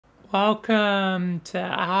Welcome to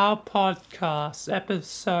our podcast,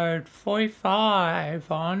 episode 45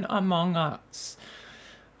 on Among Us.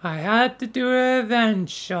 I had to do it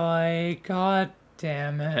eventually, god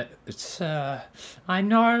damn it. I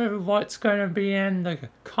know what's going to be in the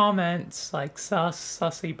comments, like sus,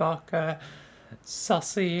 sussy bucker,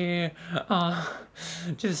 sussy,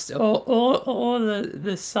 just all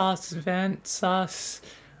the sus, vent, sus,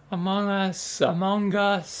 among us,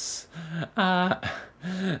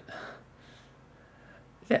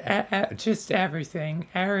 just everything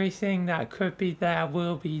that could be there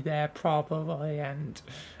will be there probably, and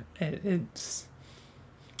it's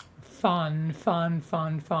fun. Oh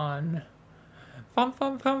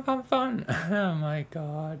my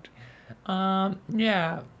god.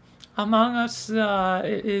 Yeah. Among Us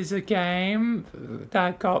is a game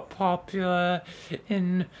that got popular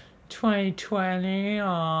in 2020.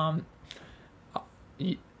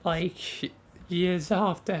 Like years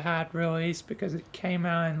after it had released, because it came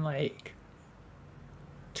out in like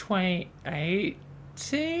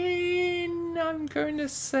 2018. I'm going to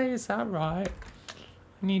say, is that right?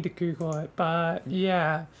 I need to Google it, but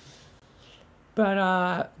yeah.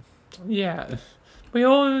 Yeah. We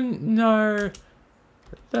all know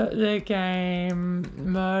the game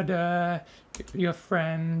murder your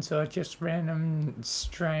friends or just random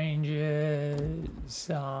strangers.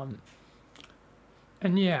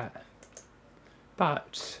 And yeah.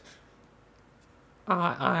 But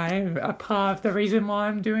a part of the reason why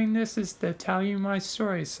I'm doing this is to tell you my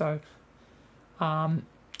story. So, I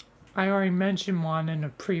already mentioned one in a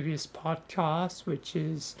previous podcast, which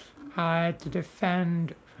is I had to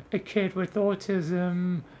defend a kid with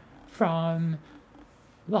autism from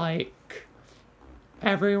like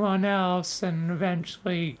everyone else, and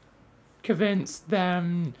eventually convince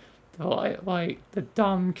them to like the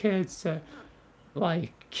dumb kids to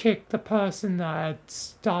like kick the person that had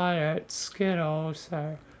started at Skittle.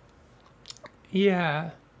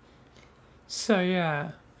 Yeah. So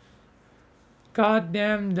yeah.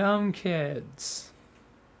 Goddamn dumb kids.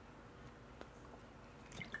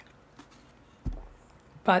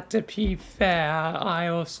 But to be fair, I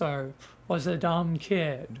also was a dumb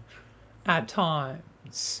kid at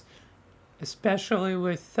times. Especially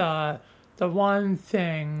with the one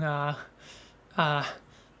thing,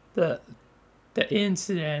 the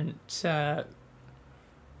incident,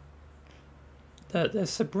 the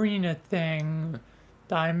Sabrina thing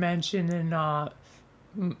that I mentioned in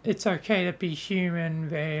It's Okay to Be Human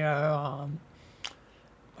video,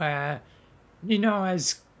 where,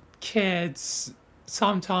 as kids,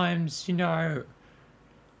 sometimes,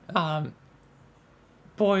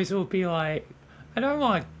 boys will be like, I don't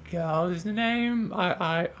want a girl's name.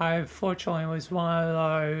 I fortunately was one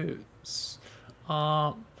of those.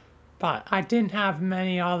 But I didn't have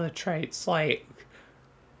many other traits like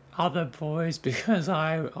other boys because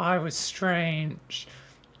I was strange.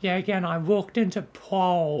 Yeah, again, I walked into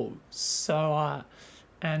poles,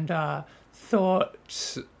 and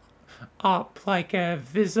thought up like a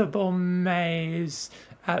visible maze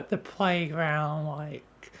at the playground.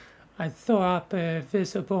 Like, I thought up a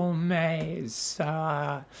visible maze.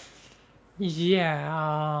 Yeah,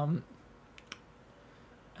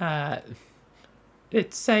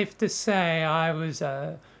 it's safe to say I was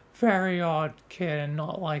a very odd kid and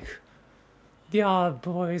not like the other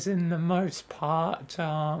boys in the most part.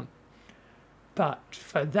 But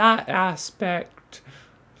for that aspect,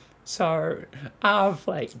 so out of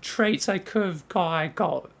like traits I could have got, I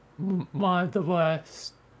got one of the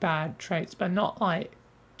worst bad traits, but not like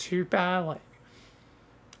too bad. Like,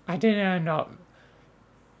 I didn't end up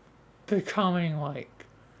becoming like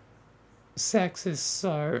sexist,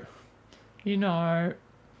 so could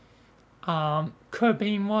have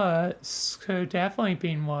been worse, could have definitely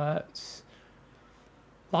been worse.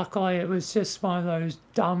 Luckily, it was just one of those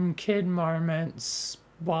dumb kid moments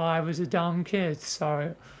while I was a dumb kid,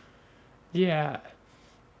 so yeah.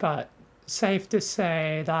 But safe to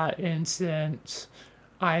say that incident,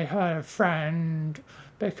 I hurt a friend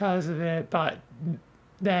because of it, but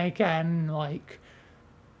then again, like,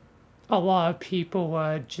 a lot of people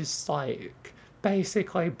were just like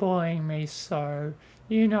basically bullying me, so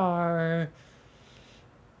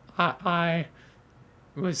I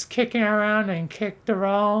was kicking around and kicked the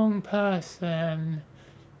wrong person.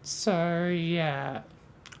 So yeah,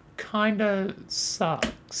 kinda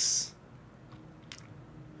sucks.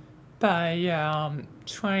 But yeah,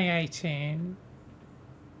 2018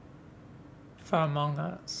 for Among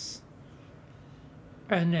Us.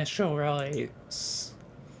 Initial release.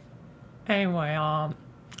 Anyway,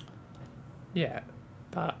 yeah,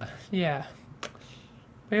 but yeah.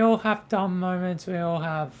 We all have dumb moments, we all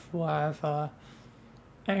have whatever.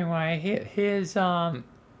 Anyway, here's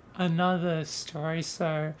another story.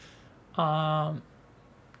 So um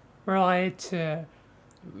related to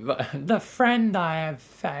the friend I have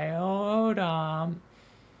failed.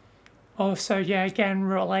 Also, yeah, again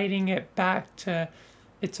relating it back to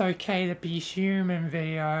it's okay to be human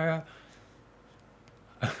video.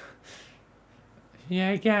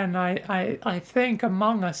 Yeah, again, I think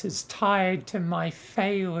Among Us is tied to my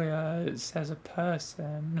failures as a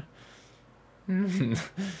person.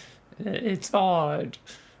 It's odd.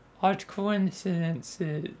 Odd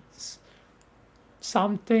coincidences.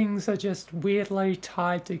 Some things are just weirdly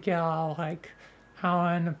tied together, like how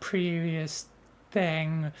in a previous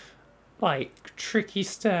thing, like Tricky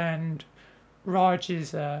and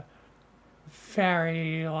Rogers are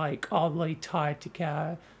very, like, oddly tied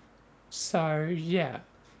together. So, yeah.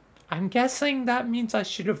 I'm guessing that means I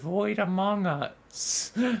should avoid Among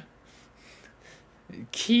Us.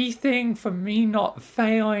 Key thing for me not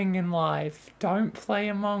failing in life, don't play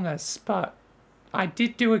Among Us, but I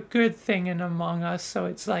did do a good thing in Among Us, so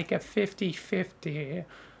it's like a 50-50.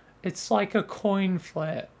 It's like a coin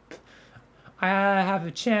flip. I have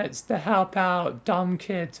a chance to help out dumb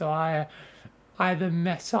kids, or I either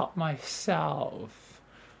mess up myself.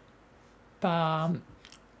 But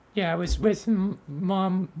yeah, it was with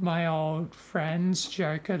my old friends,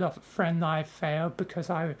 Joker, the friend I failed because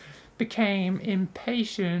I became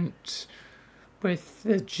impatient with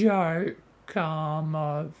the joke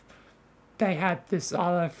of they had this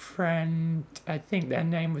other friend, I think their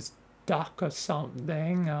name was Duck or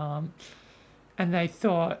something, and they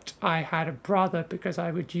thought I had a brother because I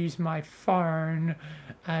would use my phone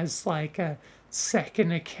as like a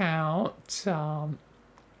second account, and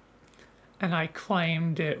I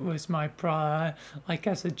claimed it was my brother, like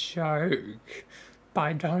as a joke, but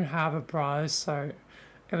I don't have a brother, so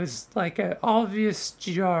it was like an obvious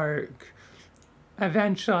joke.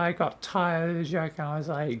 Eventually, I got tired of the joke, and I was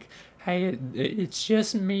like, hey, it's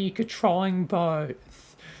just me controlling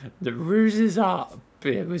both. The ruse is up.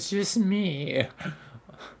 It was just me.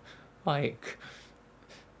 Like,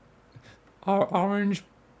 Orange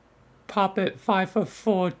Puppet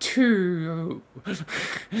 542.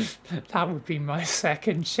 That would be my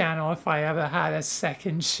second channel if I ever had a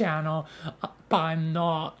second channel. But I'm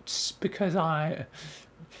not, because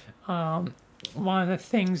one of the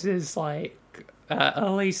things is like,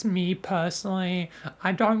 at least me personally,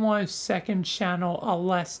 I don't want a second channel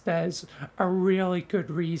unless there's a really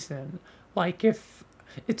good reason. Like if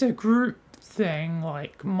it's a group thing,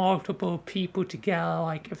 like multiple people together,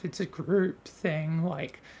 like if it's a group thing,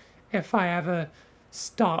 like if I ever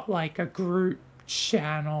start like a group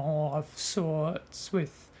channel of sorts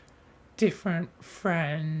with different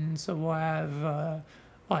friends or whatever,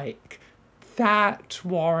 like that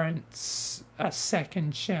warrants a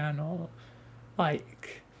second channel.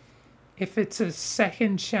 Like if it's a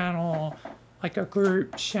second channel, like a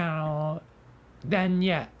group channel, then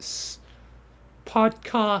yes.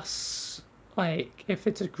 Podcasts, like if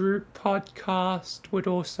it's a group podcast, would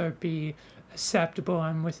also be acceptable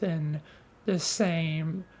and within the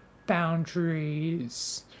same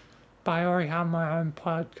boundaries. But I already have my own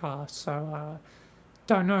podcast, so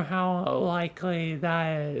don't know how likely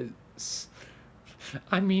that is.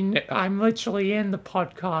 I mean, I'm literally in the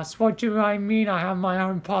podcast. What do I mean I have my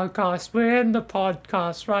own podcast? We're in the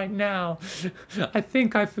podcast right now. I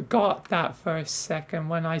think I forgot that for a second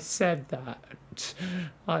when I said that.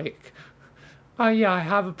 Like, oh yeah, I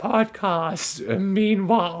have a podcast.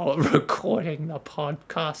 Meanwhile, recording the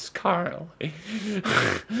podcast currently.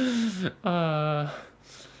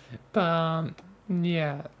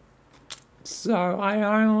 Yeah. So I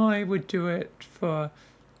only would do it for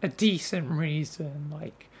a decent reason,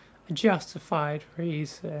 like a justified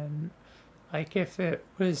reason. Like if it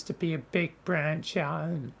was to be a big branch out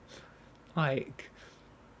and like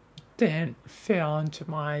didn't fill into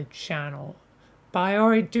my channel. But I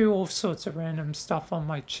already do all sorts of random stuff on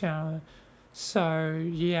my channel. So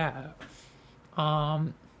yeah. I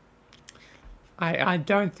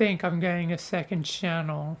don't think I'm getting a second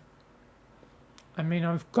channel. I mean,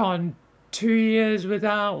 I've gone 2 years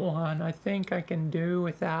without one. I think I can do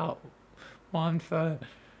without one for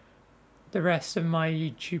the rest of my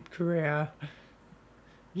YouTube career.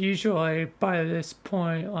 Usually by this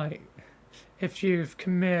point, like, if you've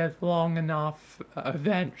committed long enough,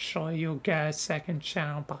 eventually you'll get a second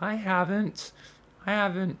channel. But I haven't.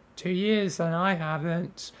 2 years and I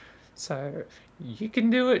haven't. So you can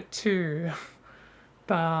do it too.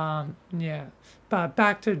 But yeah. But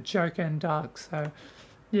back to Joke and Duck. So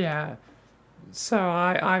yeah. So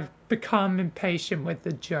I've become impatient with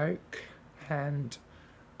the joke and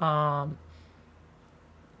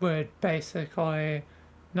would basically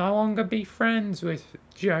no longer be friends with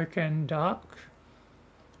Joker and Duck.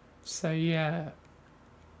 So yeah.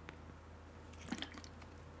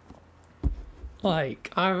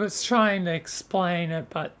 Like, I was trying to explain it,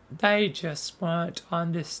 but they just weren't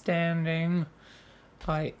understanding.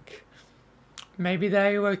 Like, maybe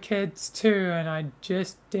they were kids too, and I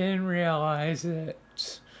just didn't realize it.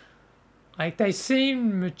 Like, they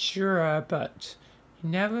seemed mature, but you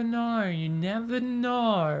never know, you never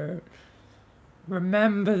know.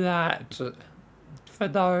 Remember that for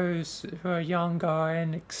those who are younger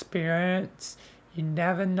and inexperienced, you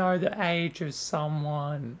never know the age of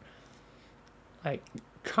someone. Like,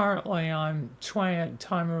 currently I'm 20 at the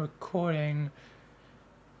time of recording,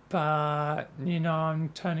 but, you know, I'm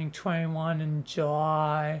turning 21 in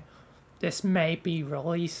July. This may be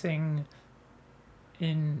releasing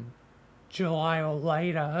in July or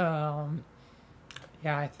later.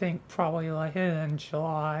 Yeah, I think probably later than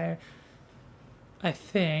July. I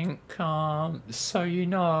think, so you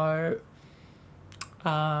know,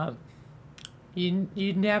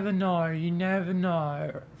 you never know, you never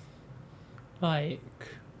know. Like,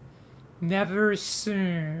 never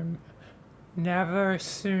assume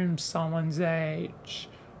someone's age.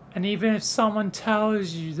 And even if someone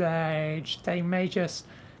tells you their age, they may just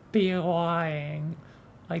be lying.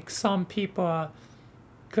 Like, some people are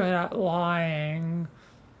good at lying,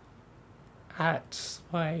 at,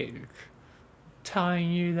 like,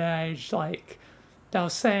 telling you their age. Like, they'll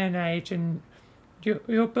say an age and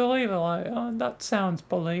you'll believe it, like, oh, that sounds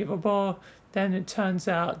believable. Then it turns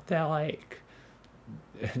out they're like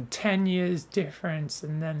 10 years difference,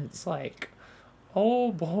 and then it's like,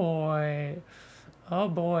 oh boy,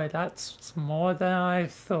 that's more than I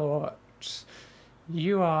thought.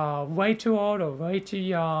 You are way too old or way too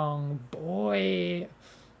young, boy.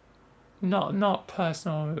 Not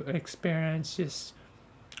personal experience, just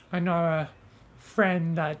I know a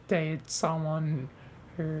friend that dated someone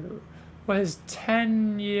who was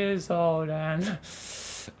 10 years old, and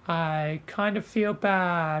I kind of feel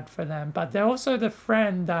bad for them. But they're also the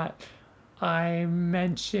friend that I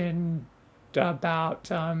mentioned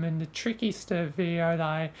about in the Trickster video that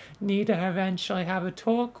I need to eventually have a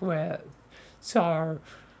talk with. So,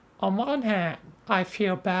 on one hand, I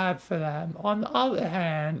feel bad for them. On the other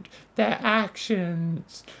hand, their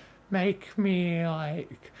actions make me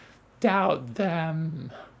like doubt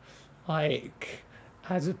them, like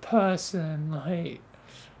as a person,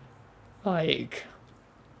 like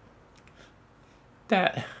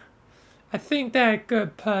that. I think they're a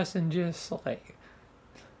good person, just like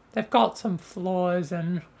they've got some flaws,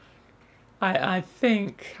 and I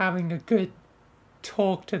think having a good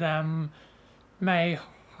talk to them may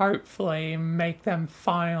hopefully make them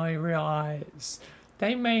finally realize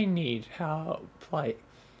they may need help. Like,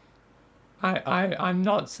 I'm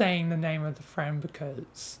not saying the name of the friend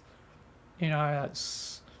because, you know,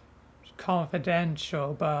 that's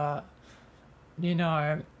confidential, but, you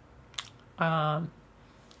know, I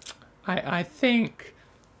think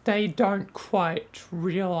they don't quite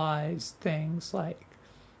realize things like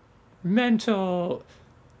mental,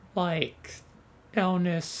 like,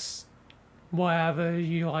 illness, whatever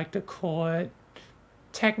you like to call it.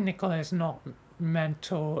 Technically, it's not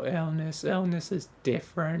mental illness. Illness is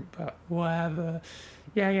different, but whatever.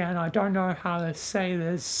 Yeah, and I don't know how to say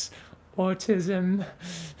this. Autism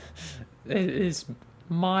is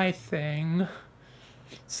my thing.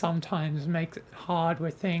 Sometimes makes it hard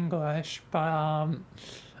with English, but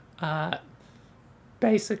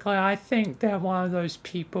basically, I think they're one of those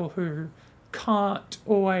people who can't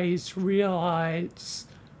always realize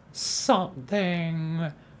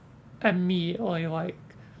something immediately. Like,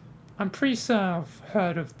 I'm pretty sure I've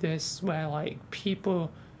heard of this where like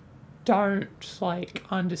people don't like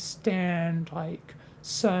understand like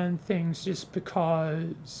certain things just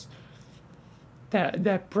because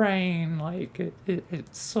their brain, like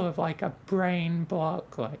it's sort of like a brain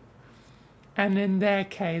block, like, and in their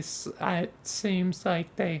case it seems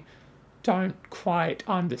like they don't quite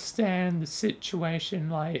understand the situation,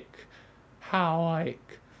 like how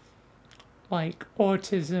like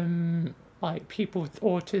autism, like people with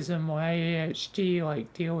autism or ADHD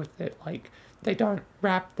like deal with it. Like, they don't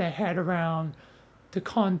wrap their head around the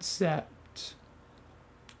concept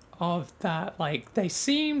of that. Like, they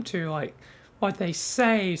seem to, like, what they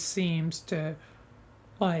say seems to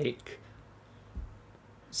like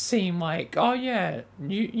seem like, oh yeah,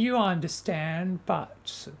 you understand,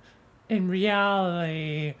 but in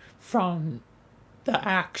reality, from the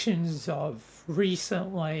actions of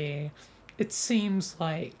recently, it seems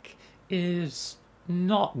like is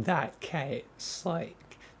not that case.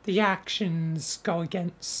 Like, the actions go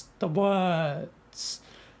against the words.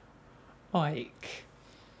 Like,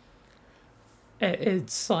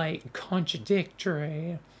 it's like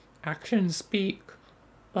contradictory. Actions speak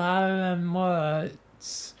louder than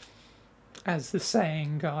words, as the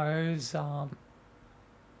saying goes.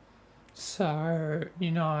 So,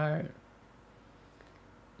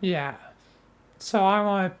 yeah. So I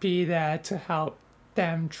want to be there to help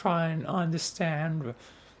them try and understand,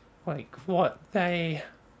 like, what they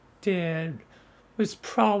did was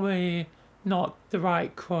probably not the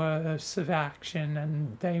right course of action,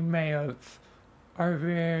 and they may have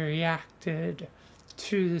overreacted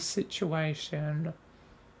to the situation.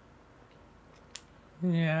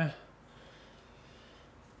 Yeah.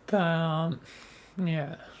 But,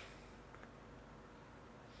 yeah.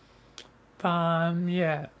 But,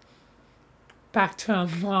 yeah. Back to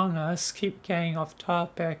Among Us, keep getting off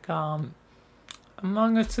topic. Among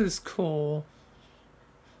Us is cool.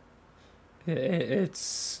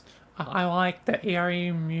 It's I like the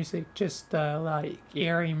eerie music, just the like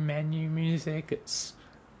eerie menu music. It's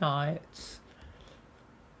nice,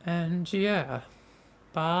 and yeah.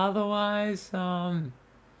 But otherwise, yeah,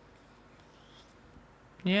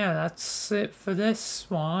 that's it for this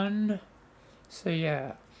one. So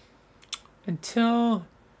yeah, until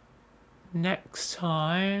next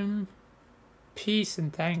time, peace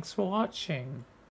and thanks for watching.